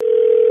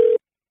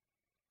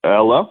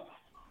Hello?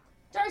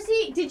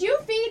 Darcy, did you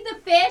feed the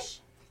fish?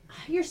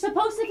 You're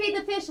supposed to feed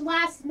the fish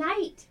last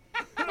night.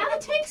 Now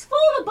the tank's full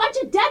of a bunch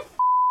of dead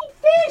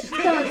fish,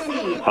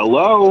 Darcy.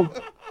 Hello?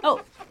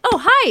 Oh,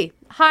 hi.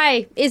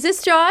 Hi. Is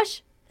this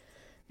Josh?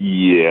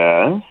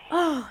 Yes,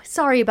 Oh,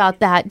 sorry about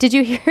that. Did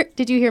you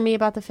hear me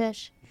about the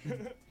fish?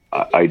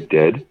 I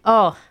did.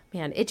 Oh,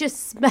 man, it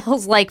just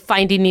smells like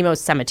Finding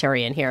Nemo's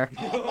cemetery in here.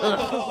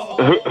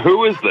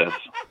 Who is this?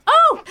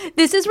 Oh,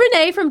 this is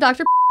Renee from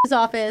Dr.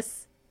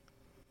 office.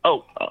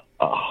 Oh,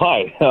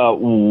 hi.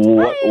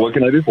 What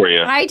can I do for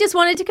you? I just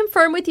wanted to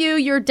confirm with you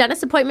your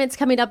dentist appointment's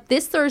coming up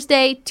this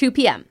Thursday, 2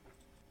 p.m.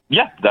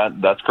 Yeah,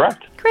 that's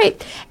correct.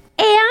 Great.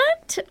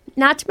 And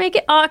not to make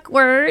it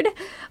awkward,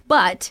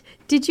 but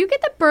did you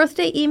get the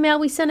birthday email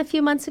we sent a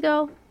few months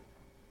ago?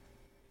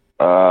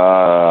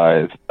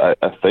 I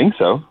think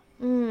so.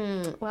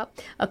 Well,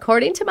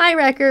 according to my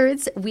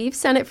records, we've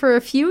sent it for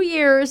a few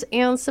years,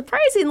 and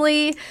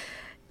surprisingly,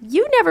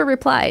 you never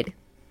replied.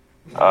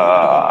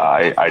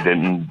 I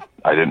didn't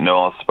know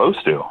I was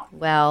supposed to.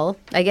 Well,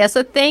 I guess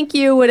a thank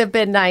you would have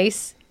been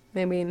nice.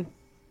 I mean,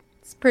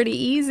 it's pretty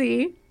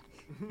easy.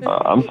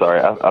 I'm sorry.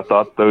 I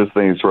thought those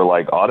things were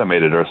like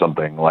automated or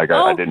something. Like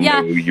I didn't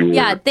know you were.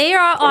 Yeah, they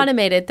are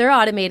automated. They're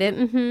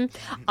automated.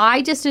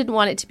 I just didn't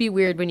want it to be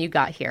weird when you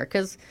got here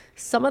because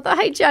some of the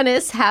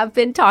hygienists have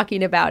been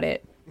talking about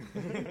it.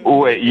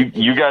 Wait,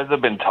 you guys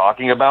have been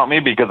talking about me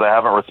because I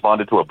haven't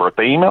responded to a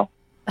birthday email?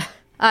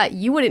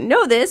 You wouldn't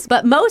know this,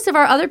 but most of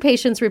our other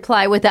patients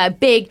reply with a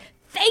big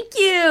thank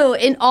you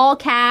in all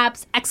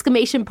caps,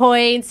 exclamation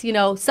points.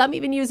 Some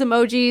even use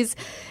emojis.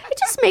 It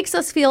just makes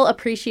us feel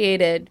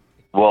appreciated.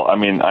 Well, I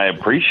mean, I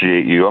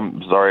appreciate you.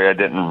 I'm sorry I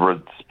didn't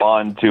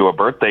respond to a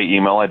birthday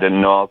email I didn't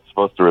know I was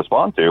supposed to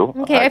respond to.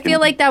 Okay, I feel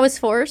like that was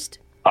forced.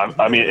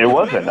 I mean, it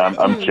wasn't.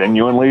 I'm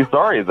genuinely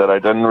sorry that I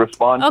didn't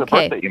respond to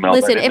birthday emails.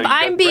 Listen, if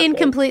I'm being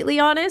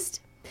completely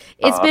honest,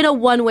 it's been a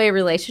one-way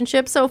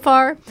relationship so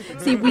far.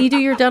 See, we do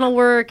your dental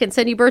work and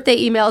send you birthday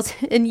emails,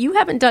 and you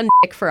haven't done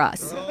for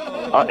us.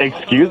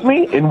 Excuse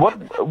me? In what?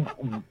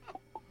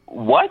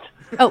 What?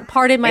 Oh,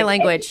 pardon my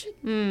language.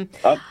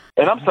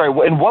 And I'm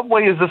sorry, in what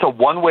way is this a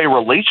one-way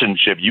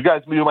relationship? You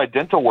guys do my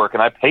dental work,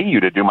 and I pay you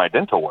to do my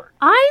dental work.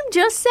 I'm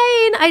just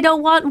saying I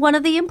don't want one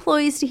of the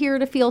employees to hear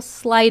to feel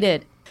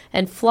slighted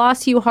and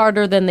floss you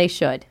harder than they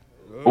should.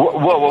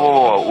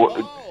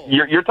 Whoa.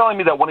 You're telling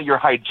me that one of your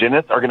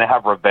hygienists are going to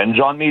have revenge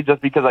on me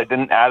just because I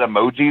didn't add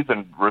emojis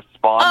and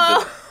respond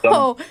to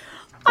some...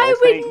 I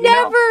would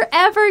never,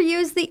 ever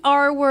use the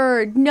R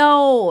word.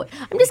 No.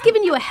 I'm just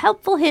giving you a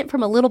helpful hint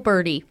from a little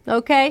birdie,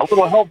 okay? A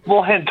little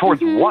helpful hint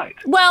towards what?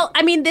 Well,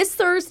 I mean, this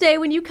Thursday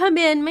when you come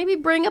in, maybe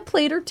bring a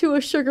plate or two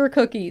of sugar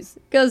cookies.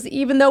 Because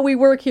even though we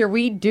work here,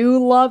 we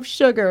do love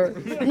sugar.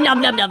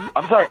 Num, num, num.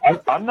 I'm sorry.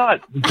 I'm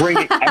not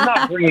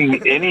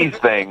bringing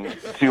anything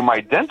to my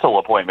dental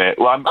appointment.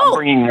 Well, I'm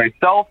bringing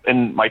myself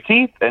and my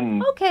teeth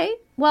and... Okay.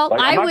 Well,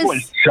 I'm not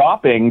going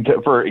shopping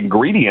for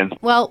ingredients.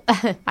 Well,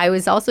 I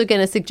was also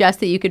going to suggest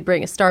that you could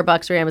bring a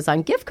Starbucks or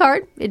Amazon gift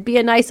card. It'd be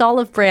a nice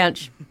olive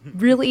branch.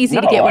 Really easy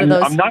to get one of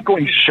those. I'm not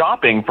going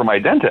shopping for my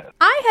dentist.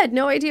 I had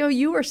no idea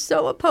you were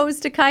so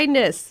opposed to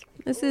kindness.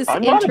 This is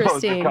I'm interesting. not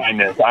opposed to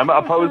kindness. I'm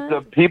opposed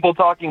to people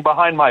talking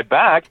behind my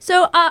back.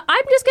 So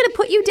I'm just going to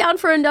put you down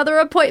for another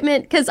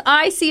appointment because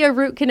I see a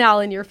root canal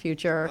in your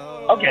future.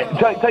 Okay,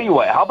 tell you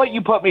what. How about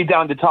you put me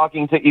down to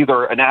talking to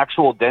either an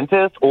actual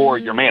dentist or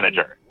your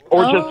manager?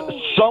 Or just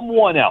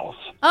someone else.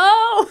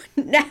 Oh,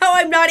 now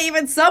I'm not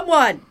even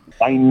someone.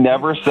 I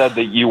never said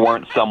that you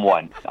weren't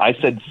someone. I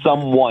said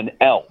someone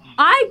else.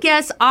 I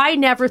guess I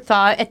never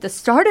thought at the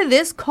start of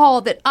this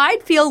call that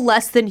I'd feel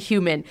less than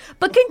human.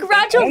 But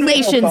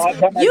congratulations,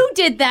 you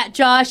did that,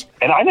 Josh.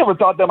 And I never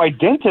thought that my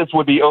dentist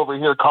would be over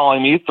here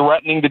calling me,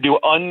 threatening to do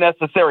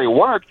unnecessary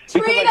work.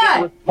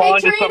 Trina! Hey,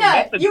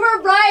 Trina, you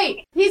were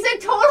right. He's a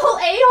total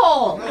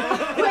a-hole.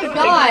 Oh, my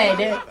God.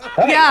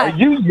 Hey, are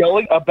you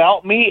yelling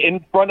about me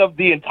in front of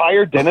the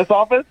entire dentist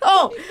office?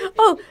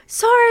 Oh,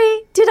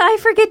 sorry. Did I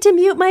forget to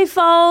mute my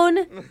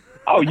phone?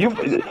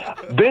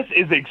 This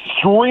is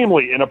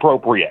extremely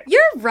inappropriate.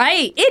 You're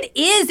right. It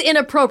is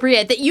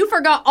inappropriate that you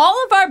forgot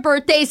all of our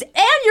birthdays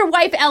and your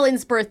wife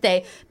Ellen's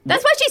birthday.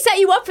 That's why she set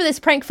you up for this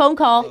prank phone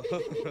call.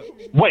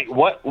 Wait,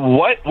 what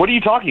are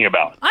you talking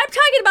about? I'm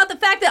talking about the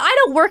fact that I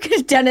don't work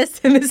as a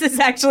dentist, and this is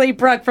actually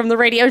Brooke from the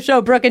radio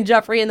show Brooke and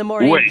Jeffrey in the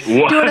Morning. Wait,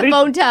 what? Doing a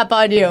phone tap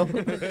on you.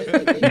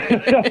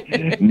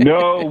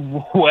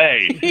 No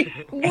way.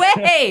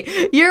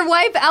 Way! Your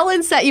wife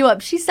Ellen set you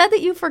up. She said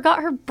that you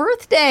forgot her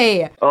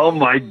birthday. Oh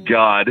my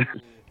God.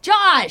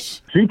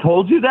 Josh! She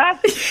told you that?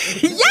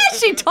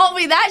 Yes, she told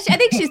me that. I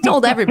think she's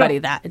told everybody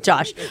that,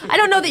 Josh. I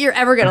don't know that you're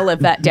ever going to live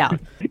that down.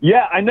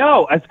 Yeah, I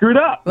know. I screwed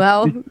up.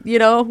 Well,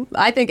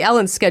 I think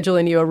Ellen's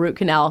scheduling you a root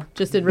canal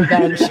just in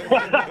revenge.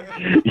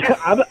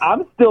 Yeah,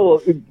 I'm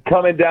still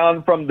coming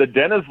down from the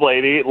dentist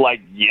lady, like,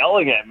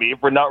 yelling at me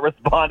for not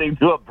responding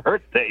to a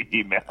birthday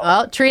email.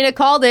 Well, Trina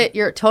called it.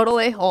 You're a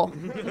total a-hole.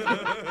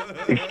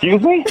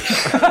 Excuse me?